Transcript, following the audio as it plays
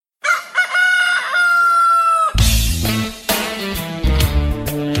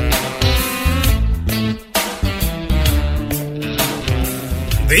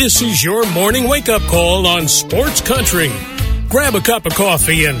This is your morning wake-up call on Sports Country. Grab a cup of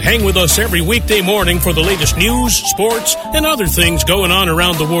coffee and hang with us every weekday morning for the latest news, sports, and other things going on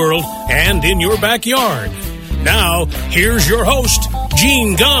around the world and in your backyard. Now, here's your host,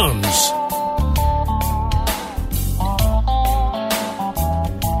 Gene Gumbs.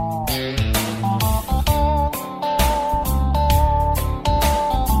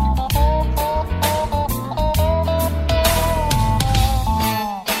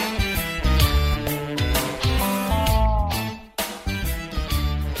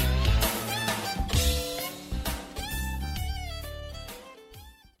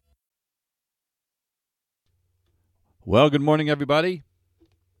 Well, good morning, everybody.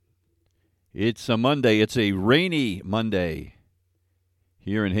 It's a Monday. It's a rainy Monday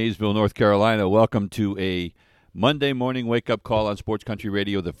here in Hayesville, North Carolina. Welcome to a Monday morning wake-up call on Sports Country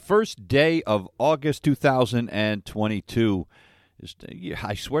Radio, the first day of August 2022.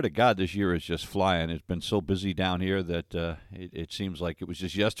 I swear to God, this year is just flying. It's been so busy down here that it seems like it was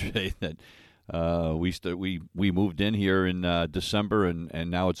just yesterday that we moved in here in December, and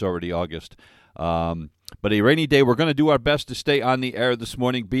now it's already August. But a rainy day. We're going to do our best to stay on the air this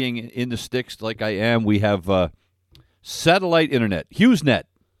morning, being in the sticks like I am. We have satellite internet, HughesNet.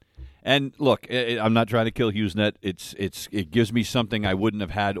 And look, I'm not trying to kill HughesNet. It gives me something I wouldn't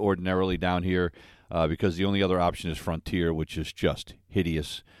have had ordinarily down here because the only other option is Frontier, which is just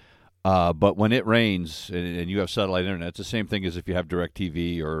hideous. But when it rains and you have satellite internet, it's the same thing as if you have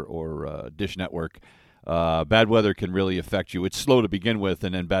DirecTV or Dish Network. Bad weather can really affect you. It's slow to begin with,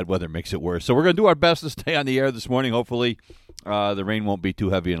 and then bad weather makes it worse. So we're going to do our best to stay on the air this morning. Hopefully, the rain won't be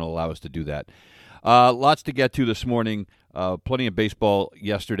too heavy and it'll allow us to do that. Lots to get to this morning. Plenty of baseball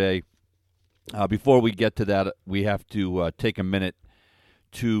yesterday. Before we get to that, we have to take a minute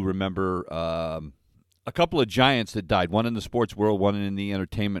to remember a couple of giants that died, one in the sports world, one in the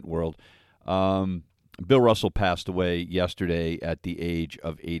entertainment world. Bill Russell passed away yesterday at the age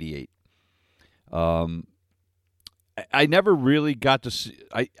of 88. I never really got to see,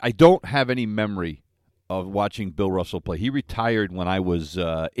 I don't have any memory of watching Bill Russell play. He retired when I was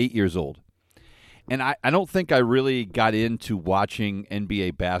 8 years old. And I don't think I really got into watching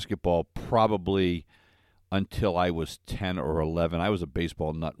NBA basketball probably until I was 10 or 11. I was a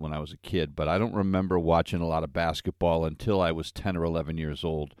baseball nut when I was a kid, but I don't remember watching a lot of basketball until I was 10 or 11 years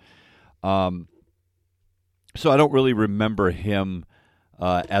old. So I don't really remember him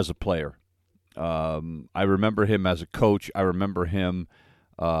as a player. I remember him as a coach. I remember him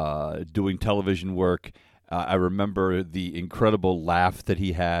doing television work. I remember the incredible laugh that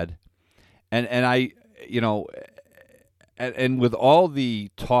he had. And I, and with all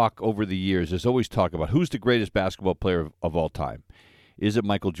the talk over the years, there's always talk about who's the greatest basketball player of all time. Is it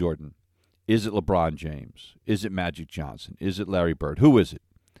Michael Jordan? Is it LeBron James? Is it Magic Johnson? Is it Larry Bird? Who is it?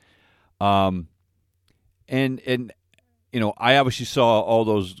 I obviously saw all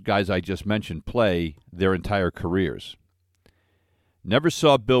those guys I just mentioned play their entire careers. Never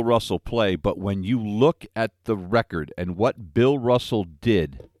saw Bill Russell play, but when you look at the record and what Bill Russell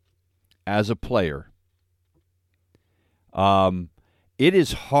did as a player, it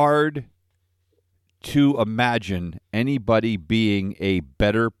is hard to imagine anybody being a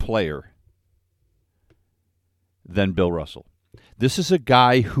better player than Bill Russell. This is a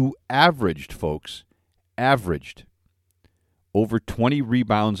guy who averaged over 20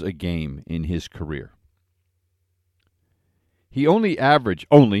 rebounds a game in his career. He only averaged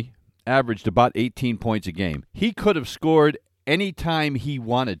about 18 points a game. He could have scored any time he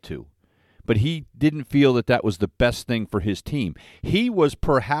wanted to, but he didn't feel that was the best thing for his team. He was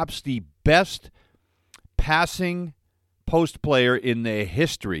perhaps the best passing post player in the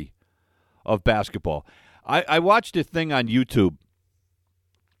history of basketball. I watched a thing on YouTube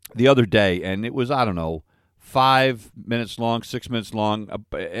the other day, and it was, 5 minutes long, 6 minutes long,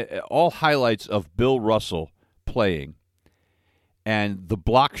 all highlights of Bill Russell playing and the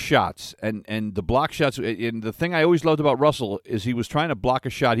block shots. And the block shots, and the thing I always loved about Russell is he was trying to block a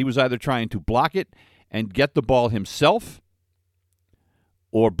shot. He was either trying to block it and get the ball himself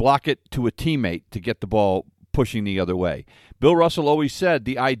or block it to a teammate to get the ball pushing the other way. Bill Russell always said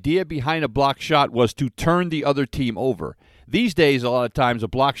the idea behind a block shot was to turn the other team over. These days, a lot of times, a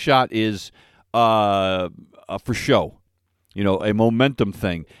block shot is for show, a momentum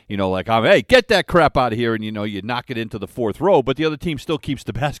thing, like, hey, get that crap out of here, and, you knock it into the fourth row, but the other team still keeps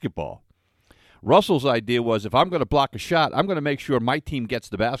the basketball. Russell's idea was, if I'm going to block a shot, I'm going to make sure my team gets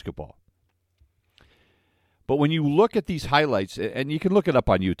the basketball. But when you look at these highlights, and you can look it up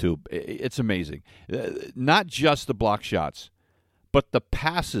on YouTube, it's amazing. Not just the block shots, but the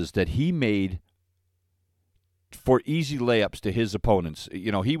passes that he made for easy layups to his opponents.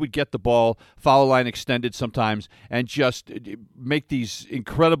 You know, he would get the ball, foul line extended sometimes, and just make these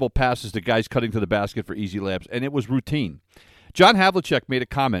incredible passes to guys cutting to the basket for easy layups, and it was routine. John Havlicek made a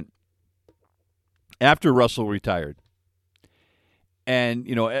comment after Russell retired. And,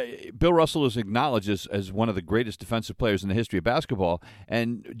 you know, Bill Russell is acknowledged as one of the greatest defensive players in the history of basketball.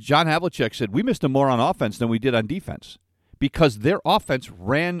 And John Havlicek said, we missed him more on offense than we did on defense because their offense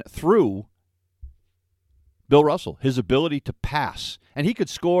ran through Bill Russell, his ability to pass. And he could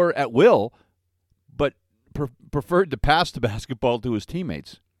score at will, but preferred to pass the basketball to his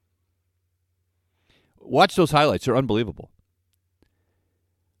teammates. Watch those highlights. They're unbelievable.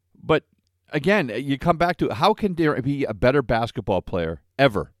 But again, you come back to how can there be a better basketball player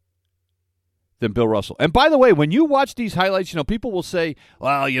ever than Bill Russell? And by the way, when you watch these highlights, you know, people will say,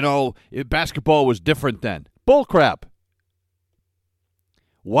 well, you know, basketball was different then. Bull crap.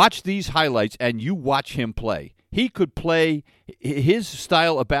 Watch these highlights and you watch him play. He could play his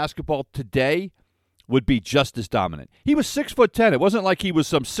style of basketball today would be just as dominant. He was 6'10". It wasn't like he was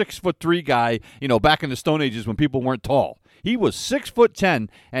some 6'3" guy, you know, back in the Stone Ages when people weren't tall. He was 6'10",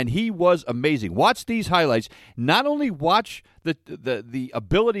 and he was amazing. Watch these highlights. Not only watch the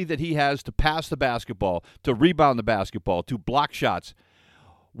ability that he has to pass the basketball, to rebound the basketball, to block shots.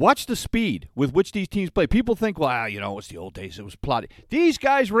 Watch the speed with which these teams play. People think, well, you know, it's the old days. It was plotted. These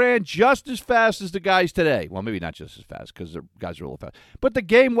guys ran just as fast as the guys today. Well, maybe not just as fast because the guys are a little fast. But the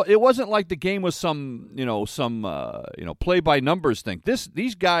game, it wasn't like the game was some play-by-numbers thing.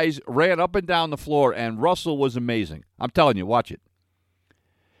 These guys ran up and down the floor, and Russell was amazing. I'm telling you, watch it.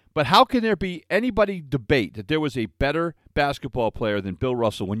 But how can there be anybody debate that there was a better basketball player than Bill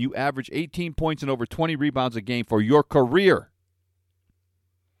Russell when you average 18 points and over 20 rebounds a game for your career?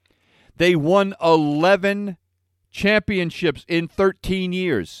 They won 11 championships in 13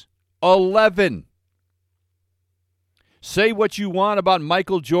 years. 11. Say what you want about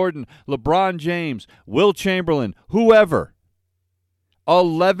Michael Jordan, LeBron James, Will Chamberlain, whoever.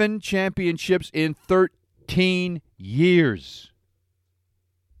 11 championships in 13 years.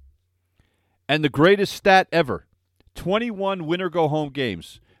 And the greatest stat ever, 21 winner-go-home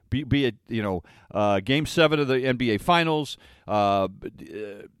games. Be it, Game 7 of the NBA Finals,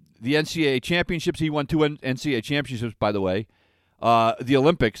 the NCAA championships. He won 2 NCAA championships, by the way. The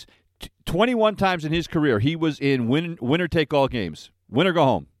Olympics. 21 times in his career, he was in winner-take-all games. Winner go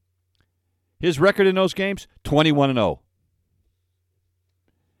home. His record in those games, 21-0.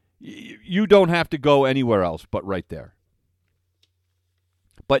 You don't have to go anywhere else but right there.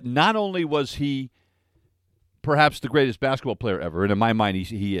 But not only was he perhaps the greatest basketball player ever, and in my mind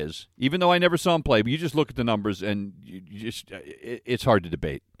he is, even though I never saw him play, but you just look at the numbers and it's hard to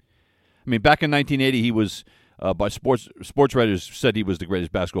debate. I mean, back in 1980, he was, by sports writers said he was the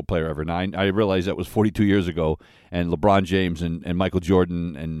greatest basketball player ever. Now, I realize that was 42 years ago, and LeBron James and Michael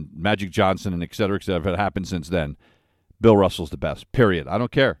Jordan and Magic Johnson and et cetera, have happened since then. Bill Russell's the best, period. I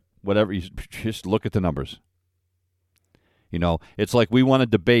don't care. Whatever, you just look at the numbers. You know, it's like we want to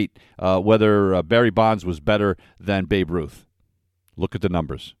debate whether Barry Bonds was better than Babe Ruth. Look at the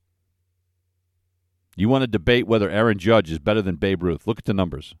numbers. You want to debate whether Aaron Judge is better than Babe Ruth. Look at the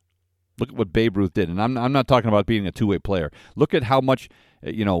numbers. Look at what Babe Ruth did. And I'm not talking about being a two-way player. Look at how much,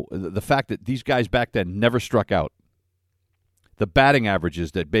 the fact that these guys back then never struck out. The batting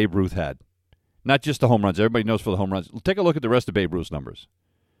averages that Babe Ruth had. Not just the home runs. Everybody knows for the home runs. Take a look at the rest of Babe Ruth's numbers.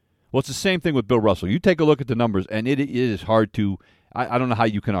 Well, it's the same thing with Bill Russell. You take a look at the numbers, and it is hard to – I don't know how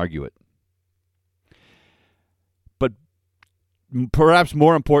you can argue it. But perhaps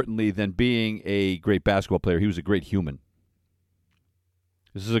more importantly than being a great basketball player, he was a great human.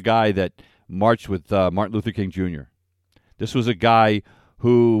 This is a guy that marched with Martin Luther King Jr. This was a guy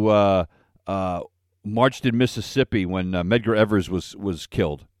who marched in Mississippi when Medgar Evers was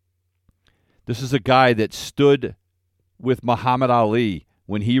killed. This is a guy that stood with Muhammad Ali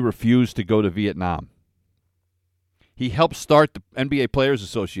when he refused to go to Vietnam. He helped start the NBA Players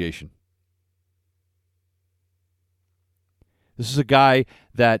Association. This is a guy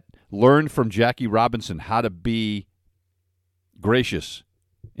that learned from Jackie Robinson how to be gracious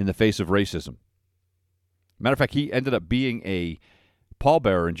in the face of racism. Matter of fact, he ended up being a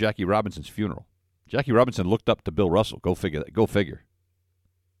pallbearer in Jackie Robinson's funeral. Jackie Robinson looked up to Bill Russell. Go figure. Go figure.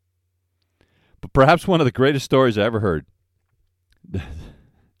 But perhaps one of the greatest stories I ever heard.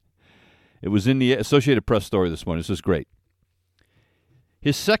 It was in the Associated Press story this morning. This is great.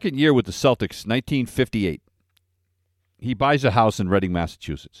 His second year with the Celtics, 1958, he buys a house in Reading,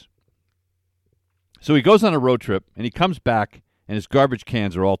 Massachusetts. So he goes on a road trip, and he comes back, and his garbage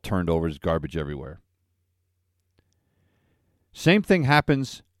cans are all turned over. There's garbage everywhere. Same thing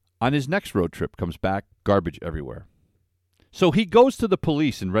happens On his next road trip, comes back, garbage everywhere. So he goes to the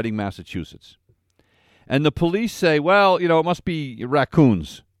police in Reading, Massachusetts. And the police say, well, it must be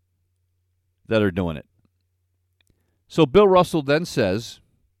raccoons that are doing it. So Bill Russell then says,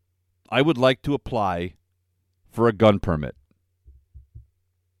 I would like to apply for a gun permit.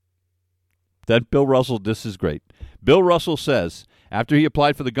 Then Bill Russell, this is great. Bill Russell says, after he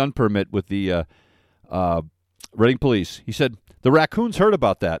applied for the gun permit with the Reading police, he said, the raccoons heard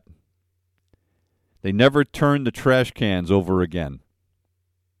about that. They never turned the trash cans over again.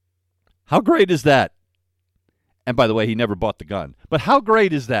 How great is that? And by the way, he never bought the gun. But how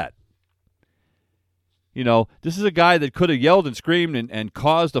great is that? This is a guy that could have yelled and screamed and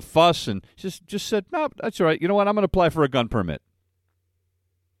caused a fuss and just said, no, that's all right. You know what? I'm going to apply for a gun permit.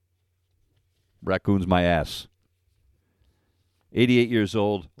 Raccoons my ass. 88 years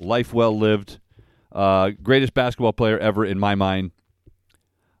old, life well lived, greatest basketball player ever in my mind.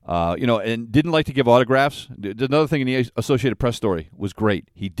 And didn't like to give autographs. Another thing in the Associated Press story was great.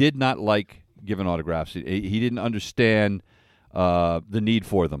 He did not like giving autographs. He didn't understand the need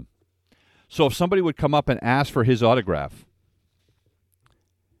for them. So if somebody would come up and ask for his autograph,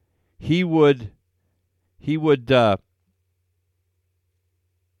 he would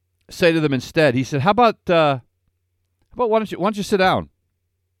say to them instead. He said, "How about why don't you sit down?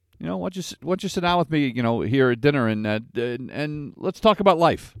 Why don't you sit down with me? Here at dinner and let's talk about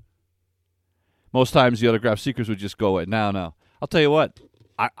life." Most times the autograph seekers would just go, "No. I'll tell you what.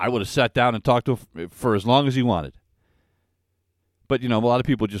 I would have sat down and talked to him for as long as he wanted." But, a lot of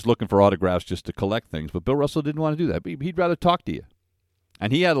people are just looking for autographs just to collect things. But Bill Russell didn't want to do that. He'd rather talk to you.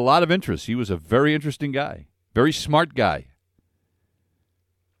 And he had a lot of interests. He was a very interesting guy, very smart guy.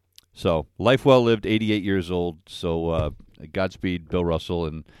 So, life well lived, 88 years old. So, Godspeed, Bill Russell.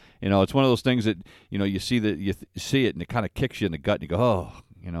 And, it's one of those things that, you see it and it kind of kicks you in the gut and you go, oh,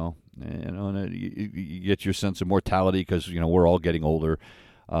 and you get your sense of mortality because, we're all getting older.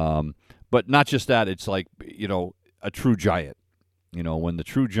 But not just that, it's like, a true giant. When the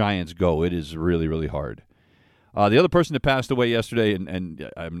true giants go, it is really, really hard. The other person that passed away yesterday,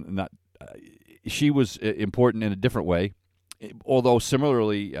 and I'm not, she was important in a different way, although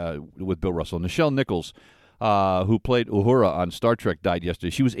similarly with Bill Russell. Nichelle Nichols, who played Uhura on Star Trek, died yesterday.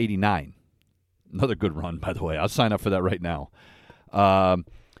 She was 89. Another good run, by the way. I'll sign up for that right now.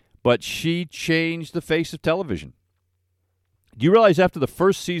 But she changed the face of television. Do you realize after the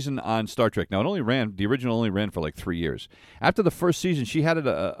first season on Star Trek, now the original only ran for like 3 years. After the first season, she had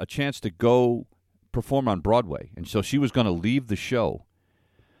a chance to go perform on Broadway, and so she was going to leave the show.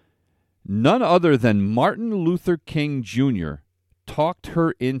 None other than Martin Luther King Jr. talked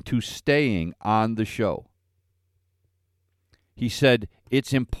her into staying on the show. He said,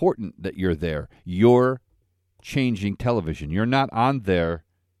 it's important that you're there. You're changing television. You're not on there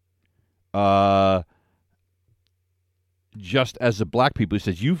just as a black people. He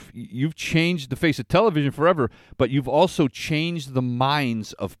says, you've changed the face of television forever, but you've also changed the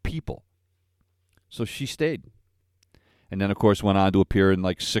minds of people. So she stayed. And then, of course, went on to appear in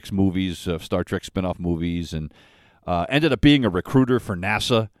like 6 movies, Star Trek spinoff movies, and ended up being a recruiter for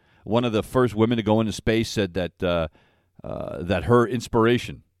NASA. One of the first women to go into space said that that her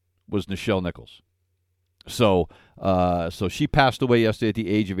inspiration was Nichelle Nichols. So she passed away yesterday at the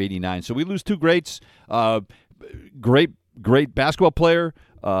age of 89. So we lose 2 greats. Great basketball player.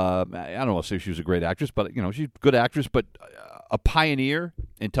 I don't know if she was a great actress, but she's a good actress. But a pioneer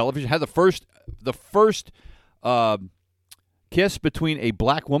in television. Had the first kiss between a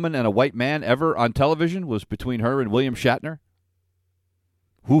black woman and a white man ever on television was between her and William Shatner.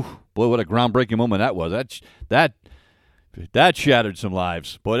 Whew, boy, what a groundbreaking moment that was. That shattered some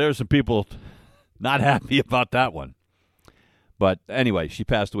lives. Boy, there were some people not happy about that one. But anyway, she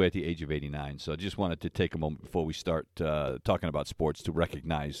passed away at the age of 89. So I just wanted to take a moment before we start talking about sports to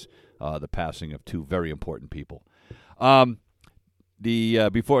recognize the passing of 2 very important people. One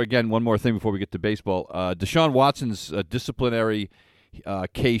more thing before we get to baseball. Deshaun Watson's disciplinary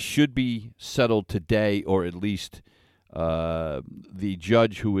case should be settled today, or at least the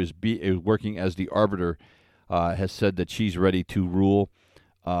judge who is working as the arbiter has said that she's ready to rule.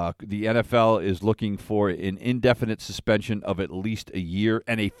 The NFL is looking for an indefinite suspension of at least a year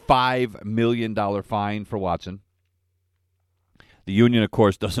and a $5 million fine for Watson. The union, of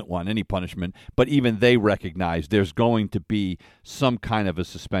course, doesn't want any punishment, but even they recognize there's going to be some kind of a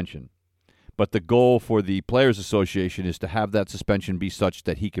suspension. But the goal for the Players Association is to have that suspension be such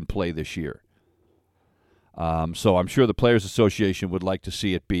that he can play this year. So I'm sure the Players Association would like to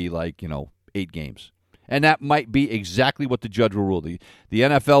see it be 8 games. And that might be exactly what the judge will rule. The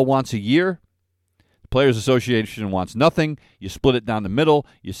NFL wants a year. The Players Association wants nothing. You split it down the middle.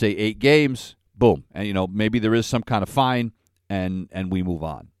 You say 8 games. Boom. And, maybe there is some kind of fine, and we move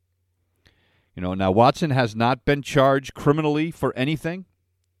on. Now Watson has not been charged criminally for anything.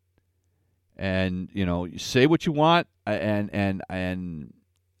 And, you say what you want. And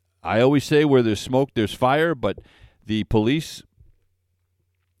I always say where there's smoke, there's fire. But the police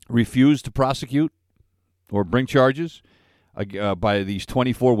refuse to prosecute or bring charges by these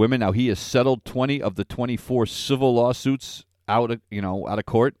 24 women. Now, he has settled 20 of the 24 civil lawsuits out of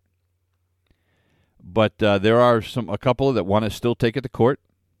court. But there are a couple that want to still take it to court.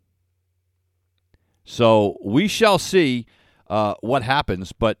 So we shall see what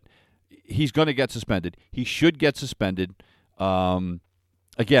happens, but he's going to get suspended. He should get suspended.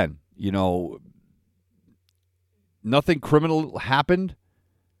 Again, nothing criminal happened,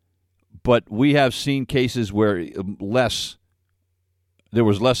 but we have seen cases where there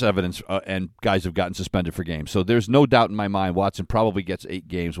was less evidence and guys have gotten suspended for games. So there's no doubt in my mind Watson probably gets 8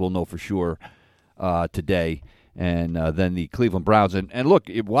 games. We'll know for sure today. And then the Cleveland Browns. And look,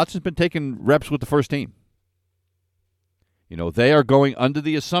 Watson's been taking reps with the first team. They are going under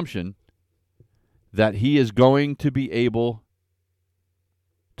the assumption that he is going to be able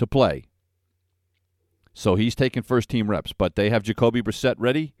to play. So he's taking first-team reps. But they have Jacoby Brissett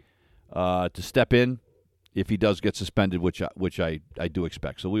ready to step in if he does get suspended, which I do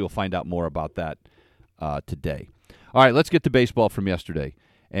expect. So we will find out more about that today. All right, let's get to baseball from yesterday.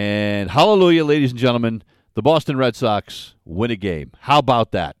 And hallelujah, ladies and gentlemen, the Boston Red Sox win a game. How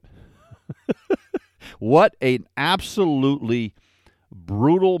about that? What an absolutely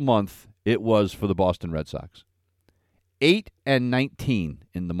brutal month it was for the Boston Red Sox. 8-19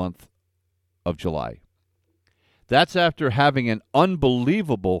 in the month of July. That's after having an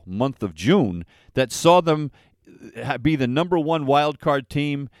unbelievable month of June that saw them be the number 1 wild card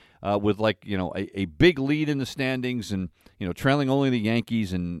team with a big lead in the standings and trailing only the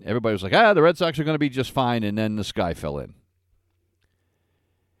Yankees, and everybody was like, the Red Sox are going to be just fine, and then the sky fell in.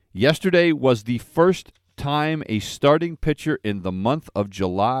 Yesterday was the first time a starting pitcher in the month of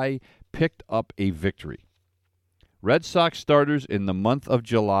July picked up a victory. Red Sox starters in the month of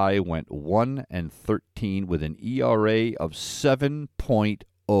July went 1-13 with an ERA of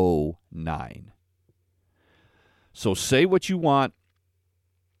 7.09. So say what you want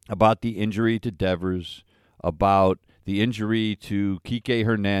about the injury to Devers, about the injury to Kike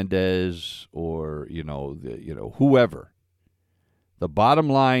Hernandez, or whoever. The bottom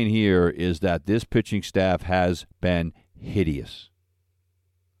line here is that this pitching staff has been hideous.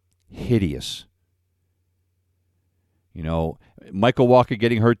 Hideous. Michael Walker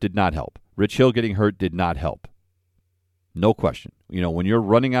getting hurt did not help. Rich Hill getting hurt did not help. No question. When you're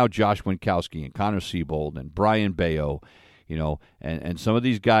running out Josh Winkowski and Connor Siebold and Brian Bayo, and some of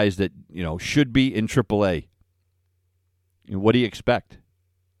these guys that, should be in AAA, what do you expect,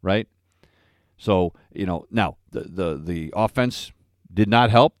 right? So, now the offense did not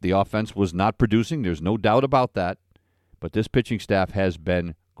help. The offense was not producing. There's no doubt about that. But this pitching staff has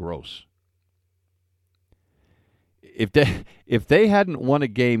been gross. If they hadn't won a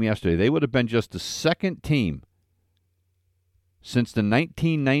game yesterday, they would have been just the second team since the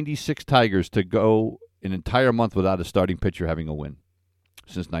 1996 Tigers to go an entire month without a starting pitcher having a win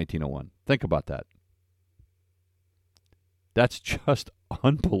since 1901. Think about that. That's just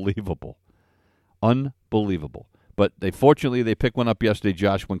unbelievable. Unbelievable. But fortunately, they picked one up yesterday.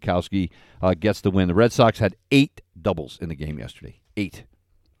 Josh Winkowski gets the win. The Red Sox had 8 doubles in the game yesterday. 8.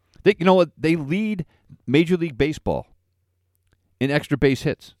 They lead Major League Baseball in extra base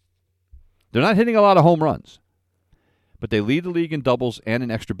hits. They're not hitting a lot of home runs, but they lead the league in doubles and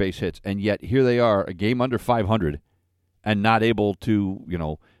in extra base hits. And yet here they are, a game under 500, and not able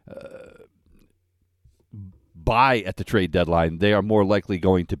to, buy at the trade deadline. They are more likely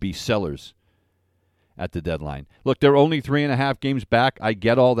going to be sellers at the deadline. Look, they're only 3.5 games back. I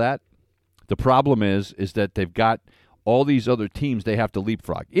get all that. The problem is that they've got all these other teams they have to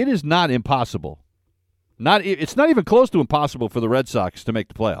leapfrog. It is not impossible. It's not even close to impossible for the Red Sox to make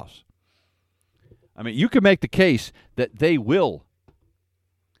the playoffs. I mean, you can make the case that they will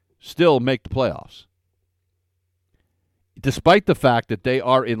still make the playoffs, despite the fact that they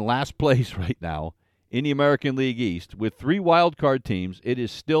are in last place right now in the American League East with 3 wild card teams. It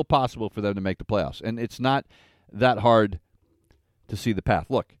is still possible for them to make the playoffs, and it's not that hard to see the path.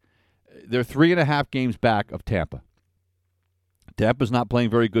 Look, they're 3.5 games back of Tampa. Tampa's not playing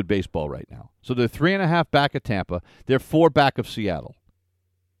very good baseball right now. So they're 3.5 back of Tampa. They're 4 back of Seattle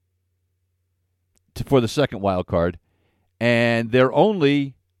for the second wild card. And they're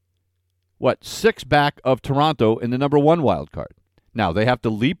only, 6 back of Toronto in the number 1 wild card. Now, they have to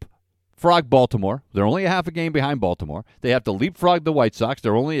leap leapfrog Baltimore. They're only a half a game behind Baltimore. They have to leapfrog the White Sox.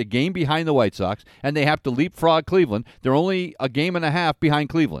 They're only a game behind the White Sox. And they have to leapfrog Cleveland. They're only a game and a half behind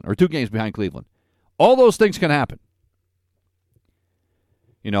Cleveland, or 2 games behind Cleveland. All those things can happen.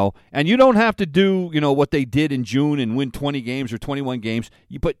 And you don't have to do, what they did in June and win 20 games or 21 games.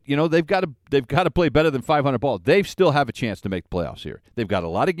 But they've got to play better than 500 ball. They still have a chance to make the playoffs here. They've got a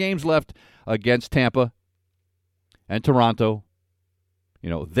lot of games left against Tampa and Toronto.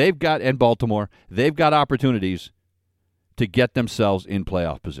 And Baltimore. They've got opportunities to get themselves in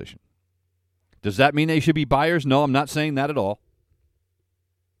playoff position. Does that mean they should be buyers? No, I'm not saying that at all.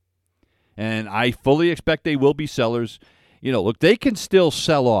 And I fully expect they will be sellers. Look, they can still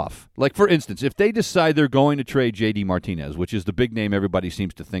sell off. Like, for instance, if they decide they're going to trade J.D. Martinez, which is the big name everybody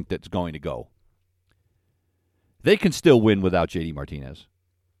seems to think that's going to go, they can still win without J.D. Martinez.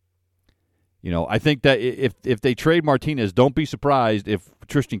 I think that if they trade Martinez, don't be surprised if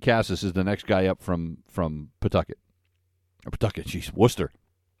Tristan Casas is the next guy up from Pawtucket. Or Pawtucket, Worcester.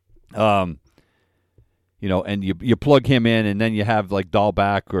 And you plug him in, and then you have like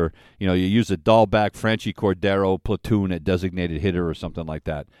Dahlback, or you use a Dahlback, Franchy Cordero platoon at designated hitter or something like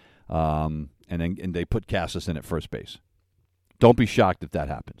that, and they put Casas in at first base. Don't be shocked if that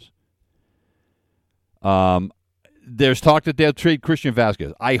happens. There's talk that they'll trade Christian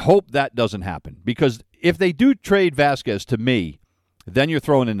Vasquez. I hope that doesn't happen, because if they do trade Vasquez, to me, then you're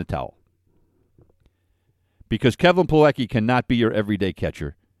throwing in the towel. Because Kevin Plawecki cannot be your everyday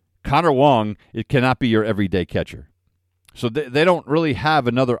catcher. Connor Wong, it cannot be your everyday catcher. So they don't really have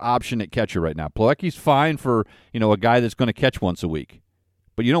another option at catcher right now. Plawecki's fine for, a guy that's going to catch once a week.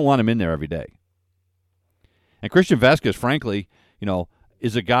 But you don't want him in there every day. And Christian Vasquez, frankly,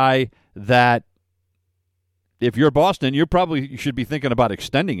 is a guy that if you're Boston, you probably should be thinking about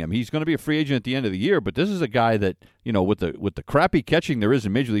extending him. He's going to be a free agent at the end of the year, but this is a guy that, with the crappy catching there is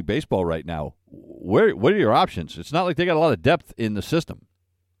in Major League Baseball right now, what are your options? It's not like they got a lot of depth in the system.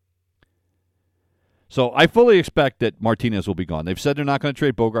 So I fully expect that Martinez will be gone. They've said they're not going to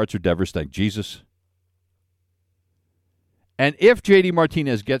trade Bogarts or Devers, thank Jesus. And if J.D.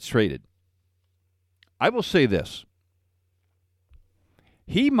 Martinez gets traded, I will say this.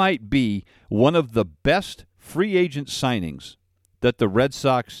 He might be one of the best free agent signings that the Red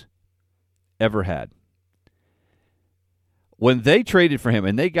Sox ever had. When they traded for him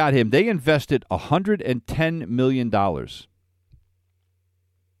and they got him, they invested $110 million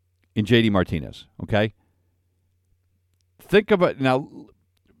in J.D. Martinez, okay? Think about, now,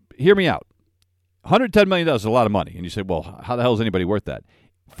 hear me out. $110 million is a lot of money. And you say, well, how the hell is anybody worth that?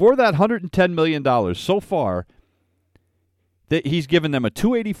 For that $110 million, so far, he's given them a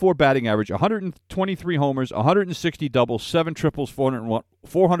 .284 batting average, 123 homers, 160 doubles, 7 triples,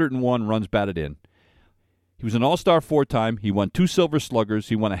 401 runs batted in. He was an All-Star 4-time. He won 2 Silver Sluggers.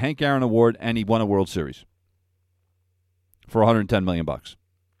 He won a Hank Aaron Award, and he won a World Series for $110 million.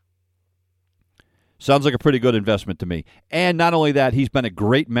 Sounds like a pretty good investment to me. And not only that, he's been a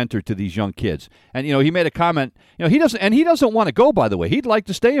great mentor to these young kids. And, he made a comment. He doesn't want to go, by the way. He'd like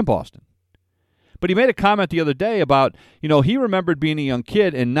to stay in Boston. But he made a comment the other day about, he remembered being a young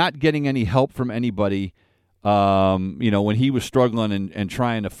kid and not getting any help from anybody, when he was struggling and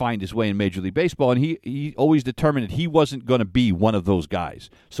trying to find his way in Major League Baseball. And he always determined that he wasn't going to be one of those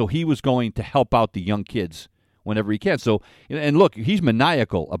guys. So he was going to help out the young kids whenever he can. So, and look, he's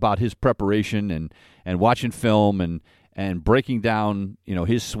maniacal about his preparation and watching film and breaking down,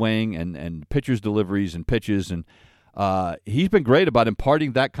 his swing and pitchers' deliveries and pitches. And he's been great about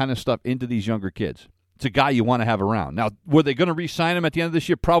imparting that kind of stuff into these younger kids. It's a guy you want to have around. Now, were they going to re-sign him at the end of this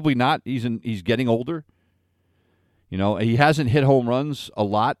year? Probably not. He's getting older. He hasn't hit home runs a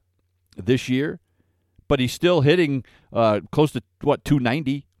lot this year, but he's still hitting close to,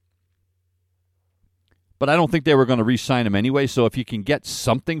 290. But I don't think they were going to re-sign him anyway. So if you can get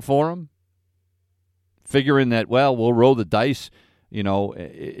something for him, figuring that, well, we'll roll the dice, and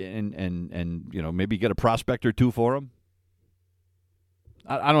maybe get a prospect or two for him.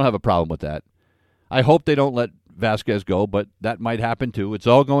 I don't have a problem with that. I hope they don't let Vasquez go, but that might happen too. It's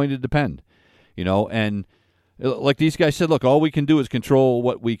all going to depend, and like these guys said, look, all we can do is control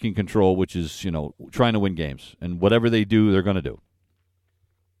what we can control, which is, trying to win games, and whatever they do, they're going to do.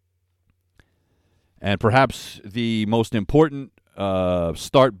 And perhaps the most important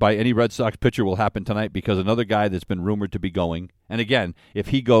start by any Red Sox pitcher will happen tonight, because another guy that's been rumored to be going, and again, if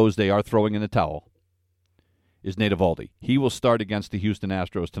he goes, they are throwing in the towel, is Nate Eovaldi. He will start against the Houston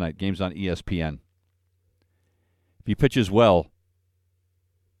Astros tonight. Game's on ESPN. If he pitches well,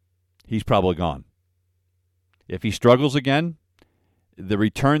 he's probably gone. If he struggles again, the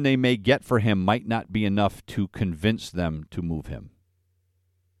return they may get for him might not be enough to convince them to move him.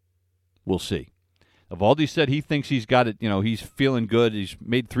 We'll see. Evaldi said he thinks he's got it. He's feeling good. He's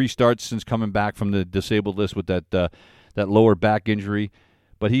made 3 starts since coming back from the disabled list with that lower back injury.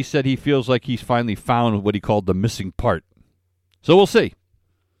 But he said he feels like he's finally found what he called the missing part. So we'll see.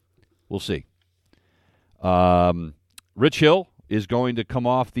 We'll see. Rich Hill is going to come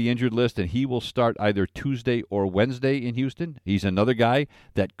off the injured list, and he will start either Tuesday or Wednesday in Houston. He's another guy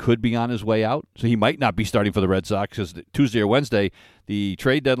that could be on his way out. So he might not be starting for the Red Sox because Tuesday or Wednesday, the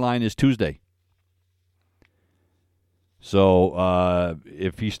trade deadline is Tuesday. So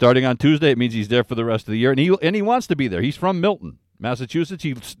if he's starting on Tuesday, it means he's there for the rest of the year, and he wants to be there. He's from Milton, Massachusetts.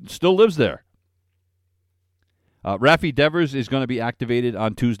 He still lives there. Rafi Devers is going to be activated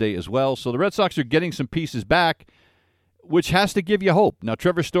on Tuesday as well. So the Red Sox are getting some pieces back, which has to give you hope. Now,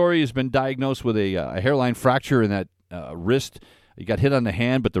 Trevor Story has been diagnosed with a hairline fracture in that wrist. He got hit on the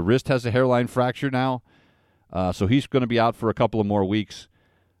hand, but the wrist has a hairline fracture now. So he's going to be out for a couple of more weeks.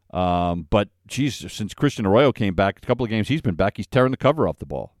 But, geez, since Christian Arroyo came back, a couple of games he's been back, he's tearing the cover off the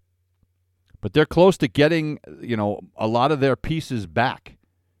ball. But they're close to getting, a lot of their pieces back.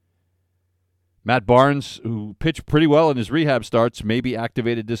 Matt Barnes, who pitched pretty well in his rehab starts, may be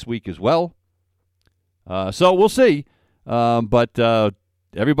activated this week as well. So we'll see. But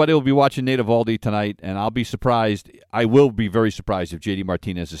everybody will be watching Nate Evaldi tonight, and I'll be surprised. I will be very surprised if J.D.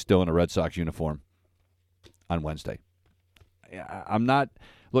 Martinez is still in a Red Sox uniform on Wednesday. I'm not.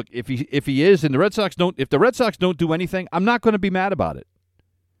 Look, if he is, and if the Red Sox don't do anything, I'm not going to be mad about it.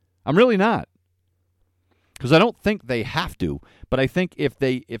 I'm really not, because I don't think they have to. But I think if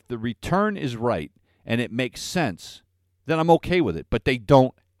the return is right and it makes sense, then I'm okay with it. But they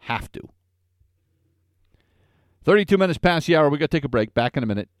don't have to. 32 minutes past the hour. We got to take a break. Back in a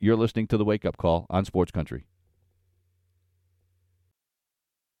minute. You're listening to the Wake Up Call on Sports Country.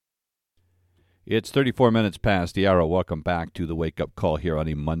 It's 34 minutes past the hour. Welcome back to the Wake Up Call here on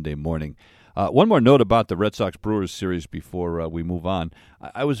a Monday morning. One more note about the Red Sox-Brewers series before we move on.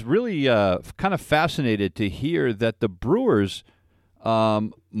 I was really kind of fascinated to hear that the Brewers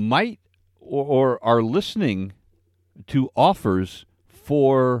might or are listening to offers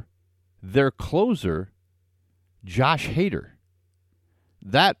for their closer, Josh Hader.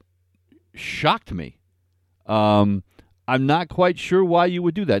 That shocked me. I'm not quite sure why you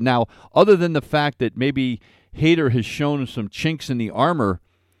would do that. Now, other than the fact that maybe Hader has shown some chinks in the armor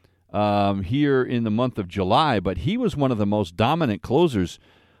here in the month of July, but he was one of the most dominant closers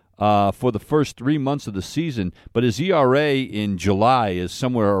for the first 3 months of the season. But his ERA in July is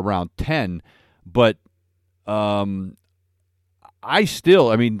somewhere around 10. But that's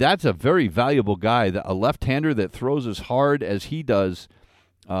a very valuable guy, a left-hander that throws as hard as he does.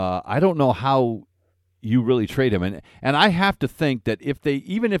 I don't know how you really trade him. And I have to think that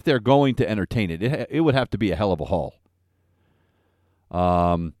even if they're going to entertain it, it would have to be a hell of a haul.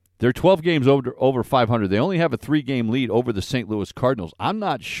 They're 12 games over 500. They only have a 3-game lead over the St. Louis Cardinals. I'm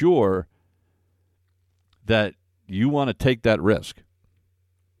not sure that you want to take that risk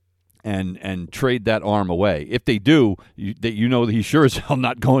and trade that arm away. If they do, that he's sure as hell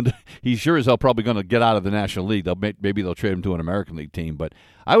not going to. He's sure as hell probably going to get out of the National League. Maybe they'll trade him to an American League team. But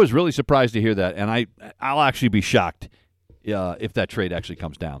I was really surprised to hear that, and I'll actually be shocked if that trade actually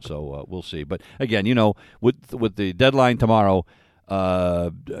comes down. So we'll see. But again, with the deadline tomorrow,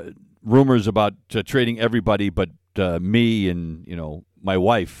 rumors about trading everybody but me and my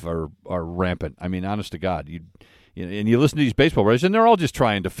wife are rampant. I mean, honest to God, and you listen to these baseball writers, and they're all just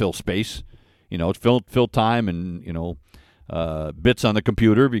trying to fill space, fill time and bits on the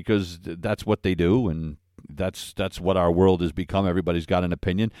computer, because that's what they do, and that's what our world has become. Everybody's got an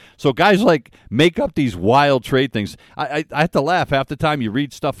opinion. So guys make up these wild trade things. I have to laugh half the time you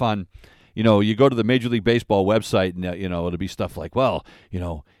read stuff on. You go to the Major League Baseball website, and it'll be stuff like, well,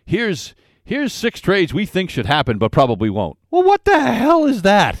 here's 6 trades we think should happen, but probably won't. Well, what the hell is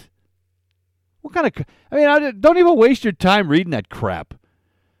that? What kind of? Don't even waste your time reading that crap.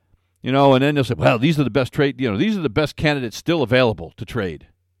 And then they'll say, well, these are the best trade. These are the best candidates still available to trade.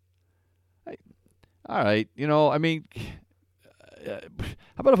 All right, how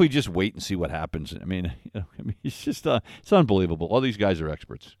about if we just wait and see what happens? It's just it's unbelievable. All these guys are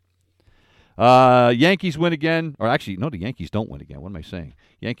experts. Yankees win again. Or actually, no, the Yankees don't win again. What am I saying?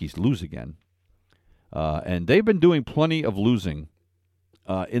 Yankees lose again. And they've been doing plenty of losing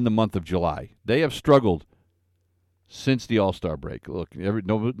in the month of July. They have struggled since the All-Star break. Look,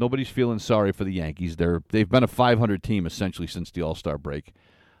 nobody's feeling sorry for the Yankees. They've been a 500 team essentially since the All-Star break.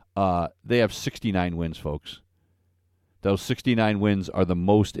 They have 69 wins, folks. Those 69 wins are the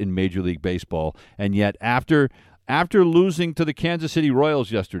most in Major League Baseball. And yet, after losing to the Kansas City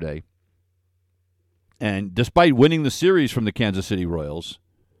Royals yesterday, and despite winning the series from the Kansas City Royals,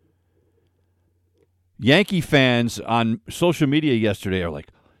 Yankee fans on social media yesterday are like,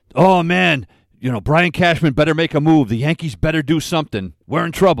 oh, man, Brian Cashman better make a move. The Yankees better do something. We're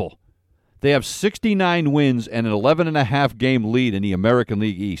in trouble. They have 69 wins and an 11.5 game lead in the American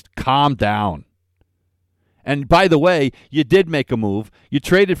League East. Calm down. And by the way, you did make a move. You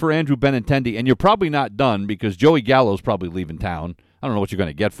traded for Andrew Benintendi, and you're probably not done because Joey Gallo's probably leaving town. I don't know what you're going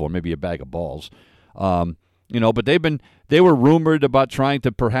to get for him, maybe a bag of balls. But they were rumored about trying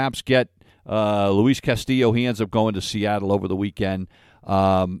to perhaps get Luis Castillo. He ends up going to Seattle over the weekend.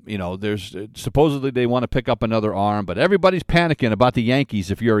 There's supposedly they want to pick up another arm, but everybody's panicking about the Yankees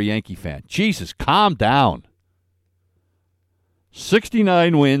if you're a Yankee fan. Jesus, calm down.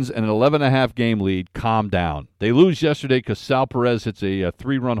 69 wins and an 11.5 game lead. Calm down. They lose yesterday because Sal Perez hits a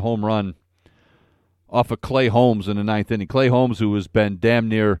 3-run home run off of Clay Holmes in the ninth inning. Clay Holmes, who has been damn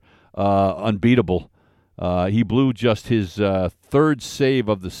near unbeatable. He blew just his third save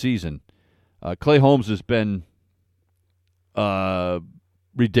of the season. Clay Holmes has been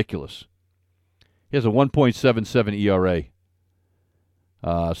ridiculous. He has a 1.77 ERA.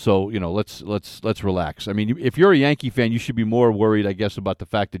 Let's relax. I mean, if you're a Yankee fan, you should be more worried, I guess, about the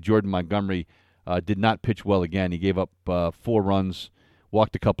fact that Jordan Montgomery did not pitch well again. He gave up 4 runs,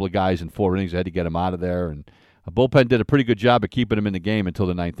 walked a couple of guys in 4 innings. They had to get him out of there, and the bullpen did a pretty good job of keeping him in the game until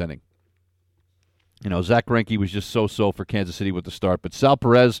the 9th inning. Zach Greinke was just so-so for Kansas City with the start, but Sal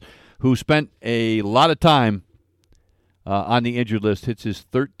Perez, who spent a lot of time on the injured list, hits his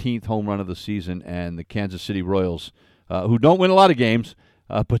 13th home run of the season, and the Kansas City Royals, who don't win a lot of games,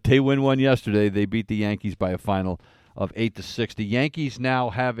 but they win one yesterday. They beat the Yankees by a final of 8-6. The Yankees now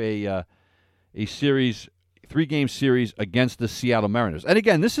have a series, 3-game series against the Seattle Mariners. And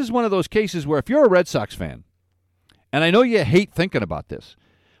again, this is one of those cases where if you're a Red Sox fan, and I know you hate thinking about this,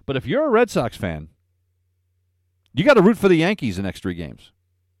 but if you're a Red Sox fan, you got to root for the Yankees the next 3 games.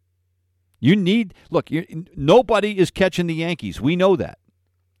 Nobody is catching the Yankees. We know that.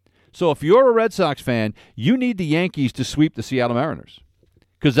 So if you're a Red Sox fan, you need the Yankees to sweep the Seattle Mariners,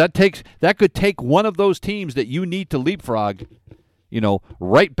 because that could take one of those teams that you need to leapfrog,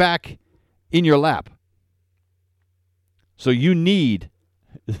 right back in your lap. So you need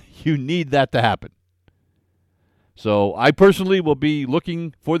that to happen. So I personally will be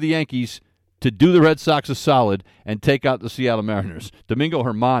looking for the Yankees to do the Red Sox a solid and take out the Seattle Mariners. Domingo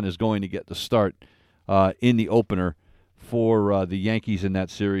Germán is going to get the start in the opener for the Yankees in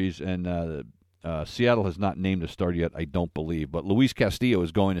that series, and Seattle has not named a start yet, I don't believe. But Luis Castillo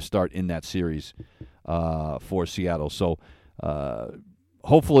is going to start in that series for Seattle. So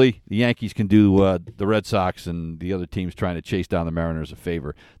hopefully the Yankees can do the Red Sox and the other teams trying to chase down the Mariners a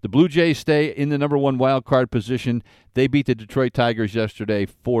favor. The Blue Jays stay in the number 1 wild card position. They beat the Detroit Tigers yesterday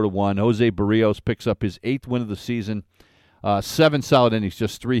 4-1. Jose Barrios picks up his 8th win of the season. 7 solid innings,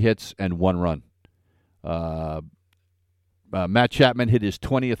 just 3 hits and 1 run. Matt Chapman hit his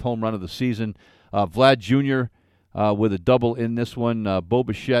 20th home run of the season. Vlad Jr. With a double in this one. Bo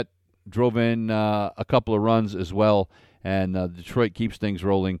Bichette drove in a couple of runs as well. And Detroit keeps things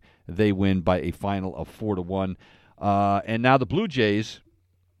rolling. They win by a final of 4-1. And now the Blue Jays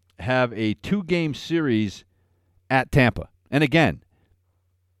have a 2-game series at Tampa. And again,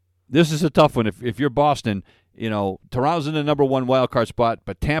 this is a tough one. If you're Boston, Toronto's in the number 1 wild card spot,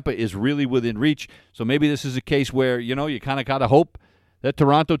 but Tampa is really within reach. So maybe this is a case where, you kind of got to hope that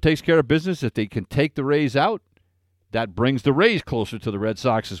Toronto takes care of business. If they can take the Rays out, that brings the Rays closer to the Red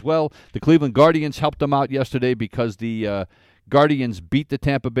Sox as well. The Cleveland Guardians helped them out yesterday because the Guardians beat the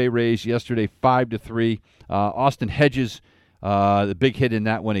Tampa Bay Rays yesterday 5-3. Austin Hedges, the big hit in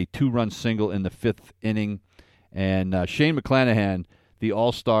that one, a 2-run single in the 5th inning. And Shane McClanahan, the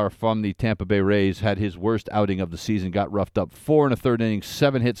all-star from the Tampa Bay Rays, had his worst outing of the season, got roughed up 4 1/3 innings,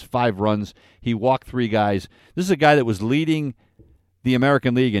 7 hits, 5 runs. He walked 3 guys. This is a guy that was leading the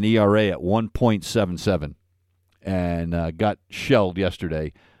American League in ERA at 1.77. And got shelled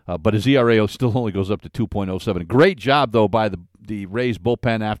yesterday. But his ERA still only goes up to 2.07. Great job, though, by the Rays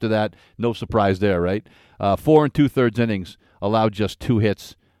bullpen after that. No surprise there, right? 4 2/3 innings, allowed just 2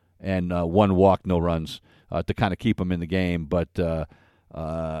 hits and 1 walk, no runs, to kind of keep him in the game. But they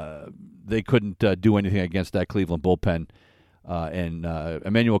couldn't do anything against that Cleveland bullpen. And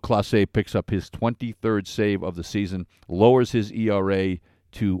Emmanuel Clase picks up his 23rd save of the season, lowers his ERA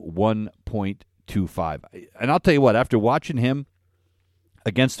to 1.25. And I'll tell you what, after watching him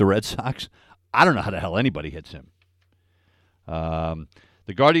against the Red Sox, I don't know how the hell anybody hits him.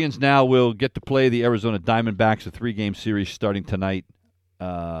 The Guardians now will get to play the Arizona Diamondbacks, a 3-game series starting tonight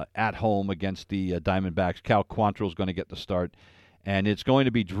at home against the Diamondbacks. Cal Quantrill is going to get the start. And it's going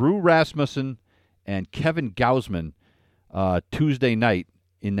to be Drew Rasmussen and Kevin Gausman Tuesday night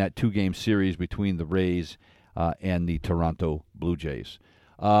in that 2-game series between the Rays and the Toronto Blue Jays.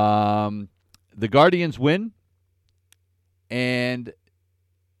 The Guardians win, and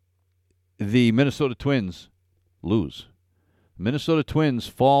the Minnesota Twins lose. Minnesota Twins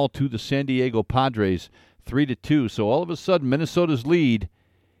fall to the San Diego Padres 3-2. So all of a sudden, Minnesota's lead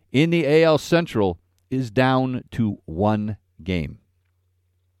in the AL Central is down to 1 game.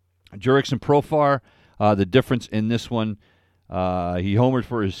 Jurickson Profar, the difference in this one, he homered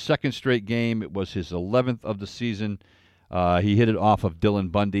for his 2nd straight game. It was his 11th of the season. He hit it off of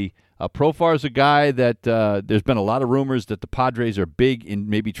Dylan Bundy. Profar is a guy that there's been a lot of rumors that the Padres are big in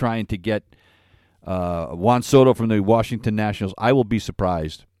maybe trying to get Juan Soto from the Washington Nationals. I will be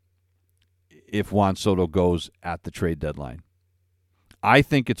surprised if Juan Soto goes at the trade deadline. I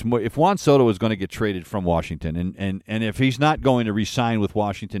think it's more if Juan Soto is going to get traded from Washington, and if he's not going to re-sign with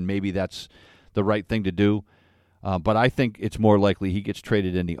Washington, maybe that's the right thing to do. But I think it's more likely he gets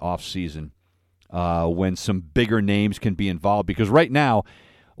traded in the offseason when some bigger names can be involved. Because right now,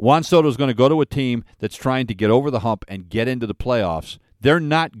 Juan Soto is going to go to a team that's trying to get over the hump and get into the playoffs. They're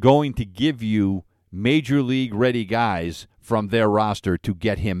not going to give you major league ready guys from their roster to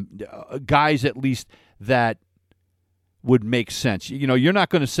get him, guys at least that would make sense. You know, you're not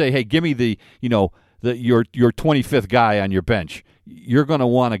going to say, hey, give me your 25th guy on your bench. You're going to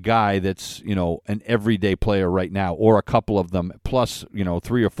want a guy that's, an everyday player right now, or a couple of them, plus,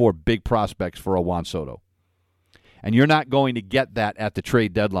 3 or 4 big prospects for a Juan Soto. And you're not going to get that at the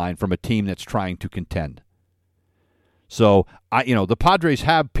trade deadline from a team that's trying to contend. So, the Padres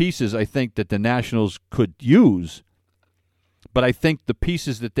have pieces, I think, that the Nationals could use, but I think the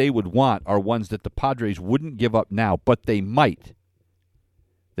pieces that they would want are ones that the Padres wouldn't give up now, but they might.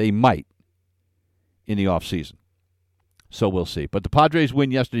 They might in the offseason. So we'll see. But the Padres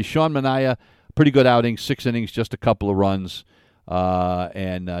win yesterday. Sean Manaea, pretty good outing, 6 innings, just a couple of runs.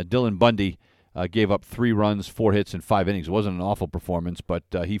 And Dylan Bundy gave up 3 runs, 4 hits, and 5 innings. It wasn't an awful performance, but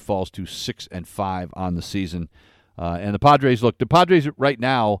he falls to 6-5 on the season. And the Padres right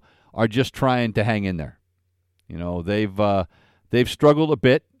now are just trying to hang in there. They've struggled a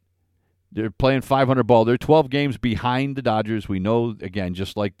bit. They're playing 500 ball. They're 12 games behind the Dodgers. We know, again,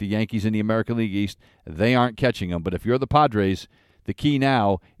 just like the Yankees in the American League East, they aren't catching them. But if you're the Padres, the key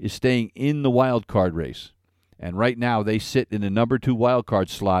now is staying in the wild card race. And right now they sit in the number 2 wild card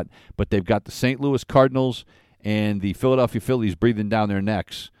slot, but they've got the St. Louis Cardinals and the Philadelphia Phillies breathing down their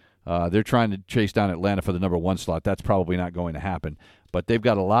necks. They're trying to chase down Atlanta for the number 1 slot. That's probably not going to happen. But they've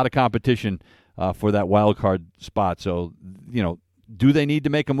got a lot of competition for that wild card spot. So, do they need to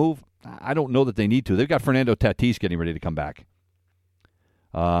make a move? I don't know that they need to. They've got Fernando Tatis getting ready to come back.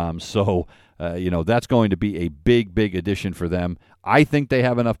 So that's going to be a big, big addition for them. I think they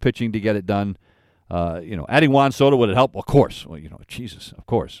have enough pitching to get it done. Adding Juan Soto, would it help? Of course. Well, Jesus, of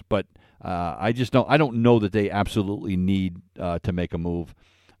course. But I don't know that they absolutely need to make a move.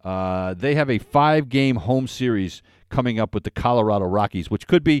 They have a 5-game home series coming up with the Colorado Rockies, which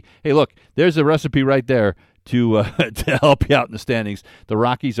could be, hey, look, there's a recipe right there to help you out in the standings. The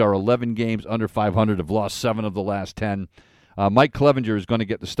Rockies are 11 games under 500, have lost 7 of the last 10. Mike Clevenger is going to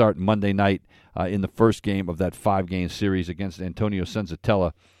get the start Monday night in the first game of that 5-game series against Antonio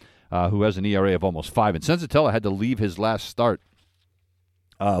Senzatella, who has an ERA of almost 5. And Senzatella had to leave his last start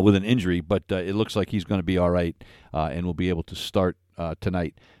with an injury, but it looks like he's going to be all right and will be able to start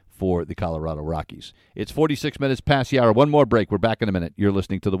tonight for the Colorado Rockies. It's 46 minutes past the hour. One more break. We're back in a minute. You're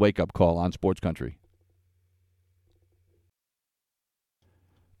listening to the Wake Up Call on Sports Country.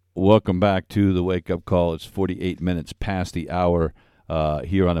 Welcome back to the Wake Up Call. It's 48 minutes past the hour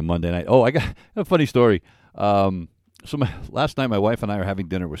here on a Monday night. Oh, I got a funny story. Last night my wife and I are having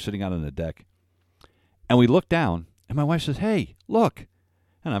dinner. We're sitting out on the deck, and we look down, and my wife says, "Hey, look."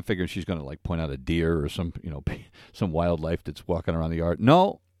 And I'm figuring she's going to point out a deer or some wildlife that's walking around the yard.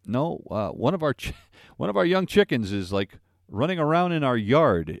 No. One of our young chickens is running around in our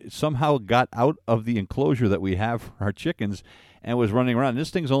yard. It somehow got out of the enclosure that we have for our chickens and was running around. This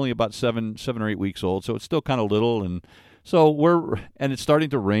thing's only about 7 or 8 weeks old, so it's still kind of little. And so it's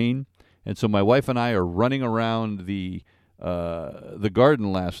starting to rain, and so my wife and I are running around the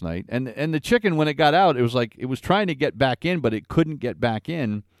garden last night, and the chicken, when it got out, it was it was trying to get back in, but it couldn't get back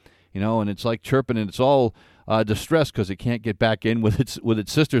in, and it's chirping, and it's all distressed because it can't get back in with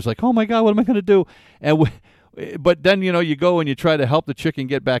its sisters. Oh my God, what am I going to do? But then you go and you try to help the chicken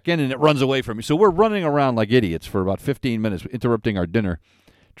get back in, and it runs away from you. So we're running around like idiots for about 15 minutes, interrupting our dinner,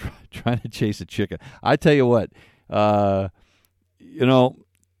 trying to chase a chicken. I tell you what,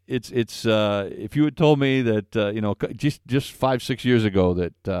 It's if you had told me that just 5-6 years ago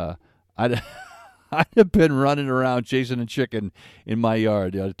that I'd have been running around chasing a chicken in my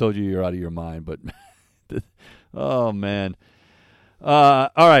yard. I told you you're out of your mind, but oh, man. All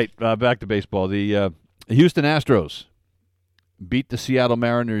right, back to baseball. The Houston Astros beat the Seattle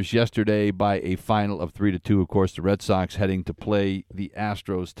Mariners yesterday by a final of 3-2. Of course, the Red Sox heading to play the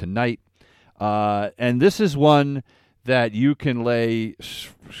Astros tonight. And this is one that you can lay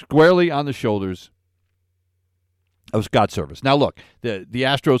squarely on the shoulders of Scott Servais. Now, look, the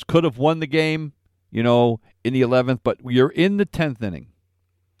Astros could have won the game, in the 11th, but you're in the 10th inning.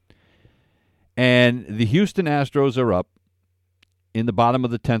 And the Houston Astros are up in the bottom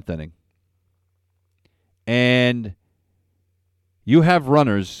of the 10th inning. And you have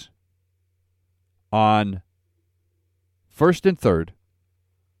runners on first and third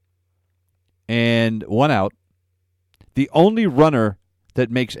and one out. The only runner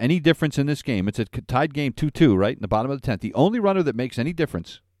that makes any difference in this game, it's a tied game 2-2, right, in the bottom of the 10th. The only runner that makes any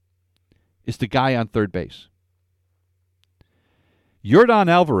difference is the guy on third base. Yordan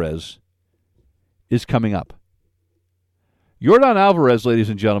Alvarez is coming up. Yordan Alvarez, ladies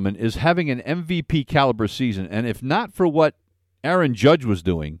and gentlemen, is having an MVP caliber season, and if not for what Aaron Judge was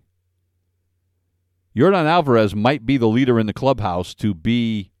doing, Yordan Alvarez might be the leader in the clubhouse to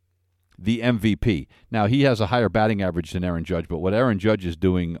be the MVP. Now, he has a higher batting average than Aaron Judge, but what Aaron Judge is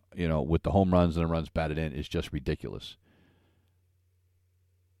doing, with the home runs and the runs batted in is just ridiculous.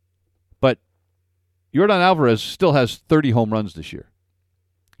 But Yordan Alvarez still has 30 home runs this year.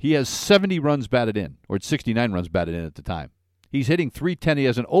 He has 70 runs batted in, or 69 runs batted in at the time. He's hitting .310. He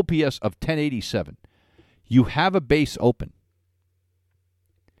has an OPS of 1087. You have a base open.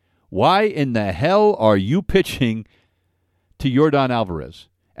 Why in the hell are you pitching to Yordan Alvarez?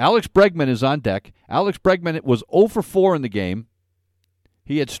 Alex Bregman is on deck. Alex Bregman was 0 for 4 in the game.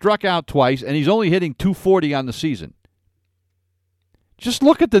 He had struck out twice, and he's only hitting .240 on the season. Just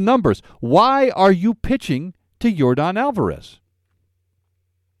look at the numbers. Why are you pitching to Yordan Alvarez?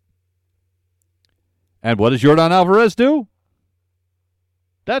 And what does Yordan Alvarez do?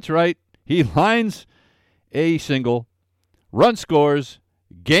 That's right. He lines a single, run scores,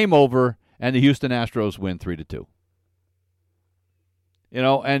 game over, and the Houston Astros win 3-2.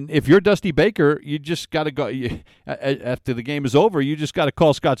 And if you're Dusty Baker, you just got to go, after the game is over, you just got to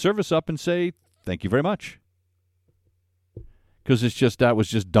call Scott Servais up and say, thank you very much. Because that was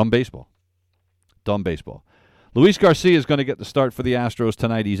just dumb baseball. Dumb baseball. Luis Garcia is going to get the start for the Astros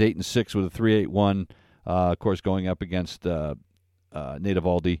tonight. He's 8-6 with a 3.81. Of course, going up against Nate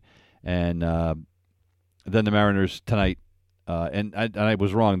Eovaldi. And then the Mariners tonight. And I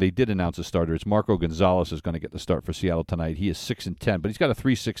was wrong. They did announce a starter. It's Marco Gonzalez is going to get the start for Seattle tonight. He is 6-10, but he's got a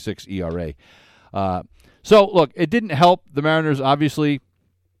 3.66 ERA. So, look, it didn't help the Mariners, obviously,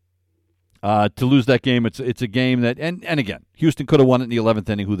 to lose that game. It's a game that, and again, Houston could have won it in the 11th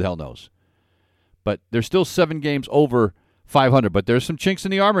inning. Who the hell knows? But they're still 7 games over 500. But there's some chinks in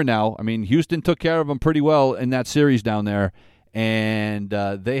the armor now. I mean, Houston took care of them pretty well in that series down there, and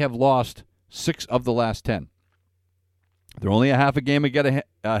they have lost 6 of the last 10. They're only a half a game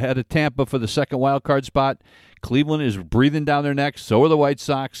ahead of Tampa for the second wild card spot. Cleveland is breathing down their necks. So are the White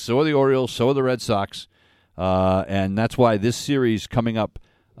Sox. So are the Orioles. So are the Red Sox. And that's why this series coming up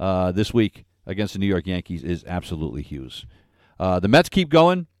this week against the New York Yankees is absolutely huge. The Mets keep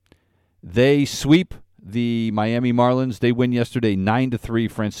going. They sweep the Miami Marlins. They win yesterday 9-3.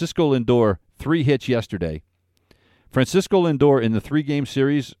 Francisco Lindor, 3 hits yesterday. Francisco Lindor in the 3-game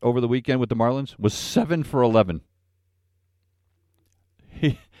series over the weekend with the Marlins was 7 for 11.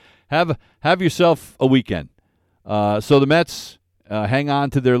 Have yourself a weekend. So the Mets hang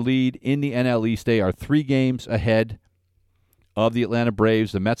on to their lead in the NL East. They are 3 games ahead of the Atlanta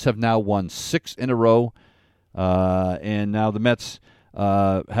Braves. The Mets have now won 6 in a row. And now the Mets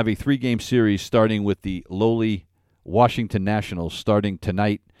have a 3-game series starting with the lowly Washington Nationals starting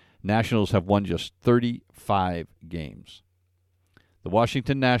tonight. Nationals have won just 35 games. The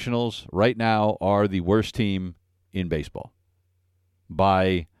Washington Nationals right now are the worst team in baseball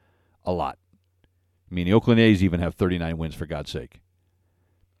by a lot. I mean, the Oakland A's even have 39 wins, for God's sake.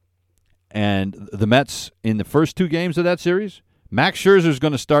 And the Mets, in the first 2 games of that series, Max Scherzer is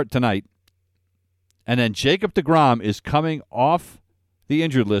going to start tonight. And then Jacob deGrom is coming off the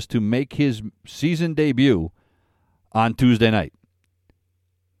injured list to make his season debut on Tuesday night.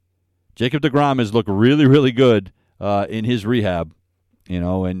 Jacob deGrom has looked really, really good in his rehab,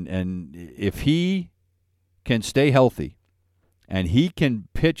 and if he can stay healthy and he can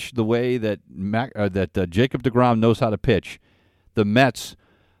pitch the way that Jacob deGrom knows how to pitch, the Mets,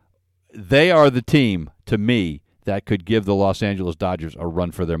 they are the team, to me, that could give the Los Angeles Dodgers a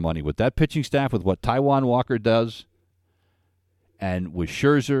run for their money. With that pitching staff, with what Taijuan Walker does, and with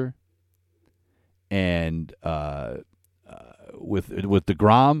Scherzer, and with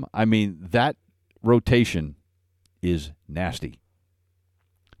DeGrom, I mean, that rotation is nasty.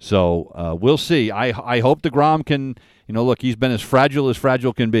 So we'll see. I hope DeGrom can, look, he's been as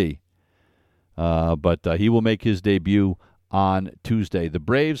fragile can be. But he will make his debut on Tuesday. The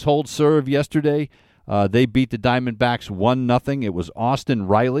Braves hold serve yesterday. They beat the Diamondbacks 1-0. It was Austin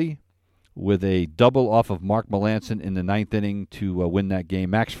Riley with a double off of Mark Melancon in the ninth inning to win that game.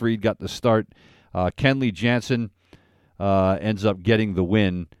 Max Fried got the start. Kenley Jansen ends up getting the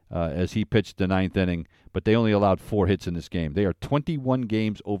win as he pitched the ninth inning, but they only allowed 4 hits in this game. They are 21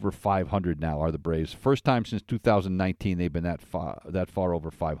 games over 500 now, are the Braves. First time since 2019 they've been that far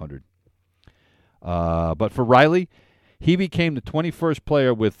over 500. But for Riley, he became the 21st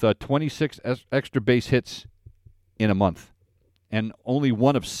player with 26 extra base hits in a month, and only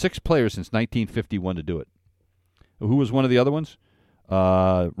one of 6 players since 1951 to do it. Who was one of the other ones?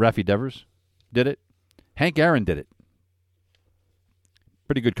 Rafi Devers did it. Hank Aaron did it.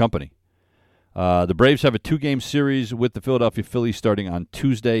 Pretty good company. The Braves have a 2-game series with the Philadelphia Phillies starting on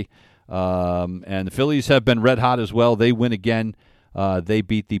Tuesday, and the Phillies have been red hot as well. They win again. They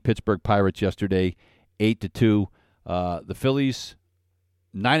beat the Pittsburgh Pirates yesterday, 8-2. The Phillies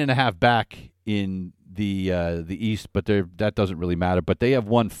 9.5 back in the East, but that doesn't really matter. But they have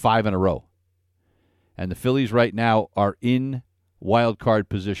won 5 in a row, and the Phillies right now are in wild card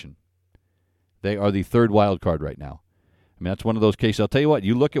position. They are the 3rd wild card right now. I mean, that's one of those cases. I'll tell you what.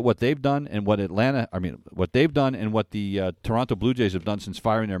 You look at what they've done and what what they've done and what the Toronto Blue Jays have done since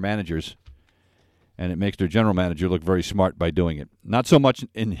firing their managers. And it makes their general manager look very smart by doing it. Not so much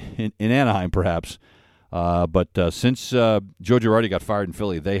in Anaheim, perhaps, but since Joe Girardi got fired in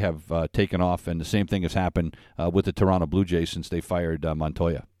Philly, they have taken off, and the same thing has happened with the Toronto Blue Jays since they fired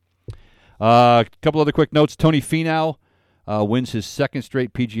Montoya. A couple other quick notes. Tony Finau wins his 2nd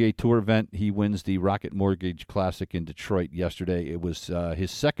straight PGA Tour event. He wins the Rocket Mortgage Classic in Detroit yesterday. It was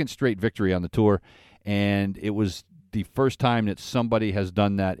his 2nd straight victory on the tour, and it was the first time that somebody has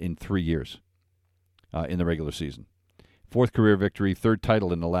done that in 3 years. In the regular season. 4th career victory, 3rd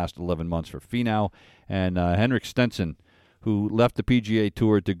title in the last 11 months for Finau. And Henrik Stenson, who left the PGA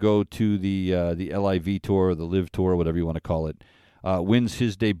Tour to go to the LIV Tour, the LIV Tour, whatever you want to call it, wins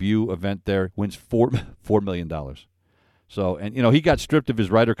his debut event there, wins $4 million. So, and he got stripped of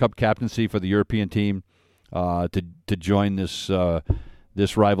his Ryder Cup captaincy for the European team to join this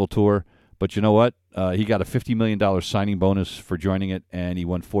rival tour. But you know what? He got a $50 million signing bonus for joining it, and he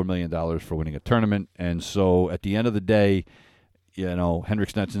won $4 million for winning a tournament. And so at the end of the day, Henrik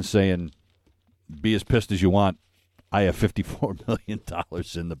Stenson saying, be as pissed as you want. I have $54 million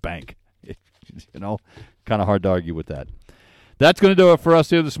in the bank. Kind of hard to argue with that. That's going to do it for us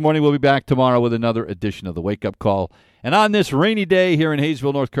here this morning. We'll be back tomorrow with another edition of the Wake Up Call. And on this rainy day here in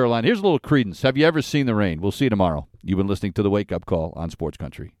Hayesville, North Carolina, here's a little credence. Have you ever seen the rain? We'll see you tomorrow. You've been listening to the Wake Up Call on Sports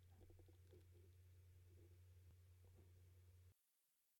Country.